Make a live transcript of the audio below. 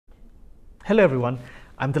Hello everyone,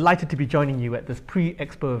 I'm delighted to be joining you at this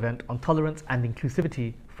pre-Expo event on tolerance and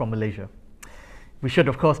inclusivity from Malaysia. We should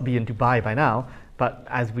of course be in Dubai by now, but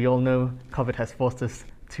as we all know, COVID has forced us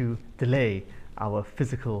to delay our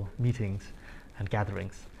physical meetings and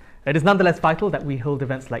gatherings. It is nonetheless vital that we hold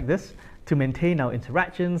events like this to maintain our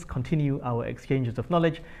interactions, continue our exchanges of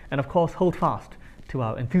knowledge, and of course hold fast to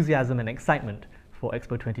our enthusiasm and excitement for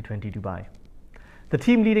Expo 2020 Dubai. The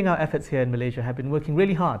team leading our efforts here in Malaysia have been working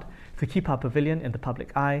really hard to keep our pavilion in the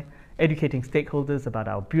public eye, educating stakeholders about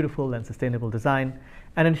our beautiful and sustainable design,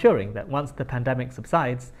 and ensuring that once the pandemic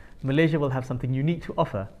subsides, Malaysia will have something unique to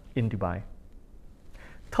offer in Dubai.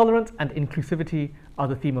 Tolerance and inclusivity are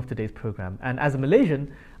the theme of today's program, and as a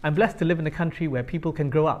Malaysian, I'm blessed to live in a country where people can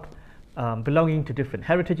grow up belonging to different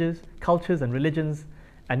heritages, cultures and religions,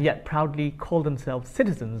 and yet proudly call themselves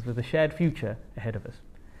citizens with a shared future ahead of us.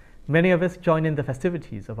 Many of us join in the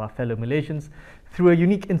festivities of our fellow Malaysians through a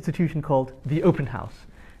unique institution called the Open House.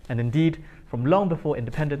 And indeed, from long before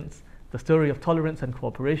independence, the story of tolerance and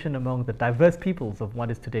cooperation among the diverse peoples of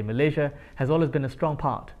what is today Malaysia has always been a strong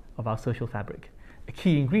part of our social fabric, a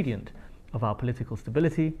key ingredient of our political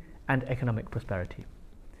stability and economic prosperity.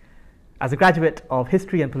 As a graduate of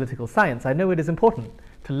history and political science, I know it is important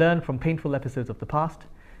to learn from painful episodes of the past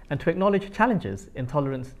and to acknowledge challenges in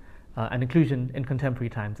tolerance and inclusion in contemporary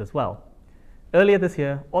times as well. Earlier this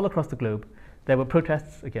year, all across the globe, there were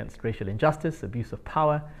protests against racial injustice, abuse of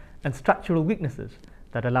power, and structural weaknesses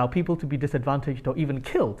that allow people to be disadvantaged or even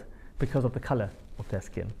killed because of the color of their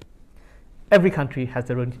skin. Every country has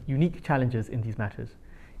their own unique challenges in these matters,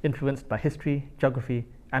 influenced by history, geography,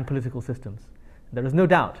 and political systems. There is no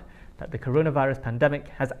doubt that the coronavirus pandemic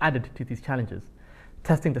has added to these challenges,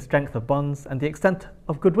 testing the strength of bonds and the extent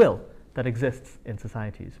of goodwill that exists in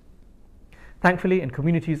societies. Thankfully, in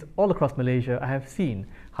communities all across Malaysia, I have seen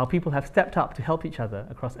how people have stepped up to help each other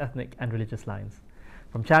across ethnic and religious lines.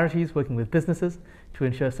 From charities working with businesses to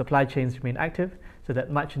ensure supply chains remain active so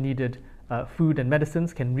that much needed food and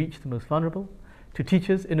medicines can reach the most vulnerable, to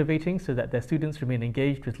teachers innovating so that their students remain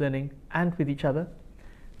engaged with learning and with each other,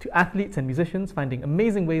 to athletes and musicians finding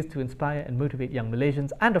amazing ways to inspire and motivate young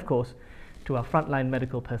Malaysians, and of course, to our frontline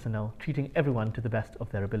medical personnel treating everyone to the best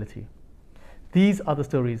of their ability. These are the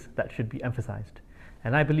stories that should be emphasized,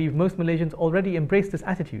 and I believe most Malaysians already embrace this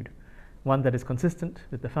attitude, one that is consistent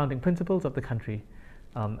with the founding principles of the country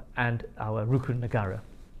and our Rukun Negara.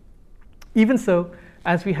 Even so,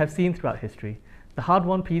 as we have seen throughout history, the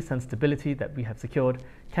hard-won peace and stability that we have secured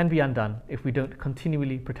can be undone if we don't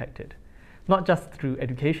continually protect it, not just through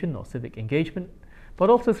education or civic engagement, but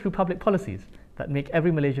also through public policies that make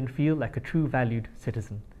every Malaysian feel like a true valued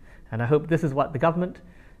citizen. And I hope this is what the government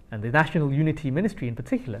and the National Unity Ministry in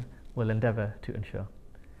particular will endeavour to ensure.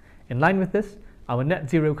 In line with this, our net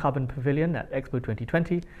zero carbon pavilion at Expo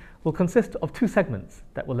 2020 will consist of two segments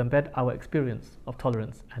that will embed our experience of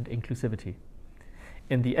tolerance and inclusivity.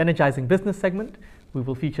 In the Energising Business segment, we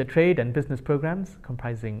will feature trade and business programs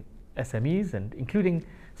comprising SMEs and including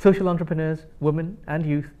social entrepreneurs, women and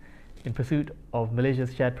youth in pursuit of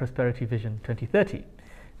Malaysia's Shared Prosperity Vision 2030.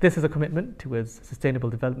 This is a commitment towards sustainable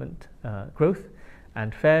development, growth,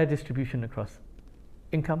 and fair distribution across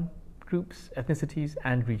income, groups, ethnicities,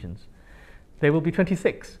 and regions. There will be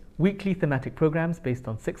 26 weekly thematic programs based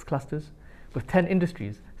on 6 clusters, with 10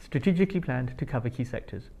 industries strategically planned to cover key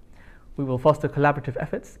sectors. We will foster collaborative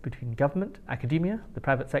efforts between government, academia, the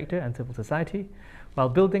private sector, and civil society, while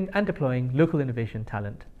building and deploying local innovation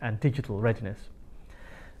talent and digital readiness.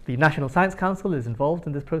 The National Science Council is involved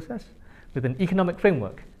in this process with an economic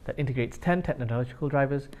framework that integrates 10 technological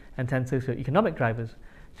drivers and 10 socio-economic drivers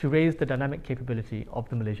to raise the dynamic capability of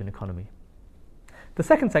the Malaysian economy. The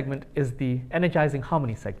second segment is the Energising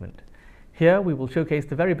Harmony segment. Here we will showcase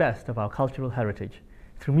the very best of our cultural heritage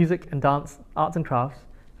through music and dance, arts and crafts,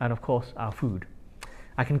 and of course our food.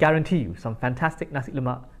 I can guarantee you some fantastic nasi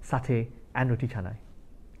lemak, satay and roti canai.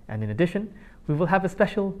 And in addition, we will have a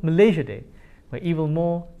special Malaysia Day where even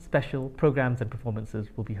more special programs and performances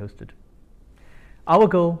will be hosted. Our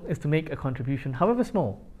goal is to make a contribution, however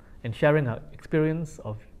small, in sharing our experience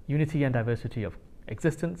of unity and diversity of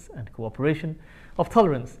existence and cooperation, of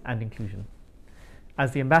tolerance and inclusion.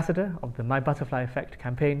 As the ambassador of the My Butterfly Effect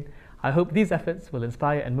campaign, I hope these efforts will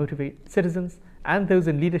inspire and motivate citizens and those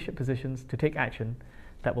in leadership positions to take action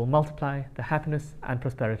that will multiply the happiness and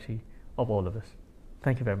prosperity of all of us.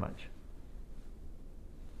 Thank you very much.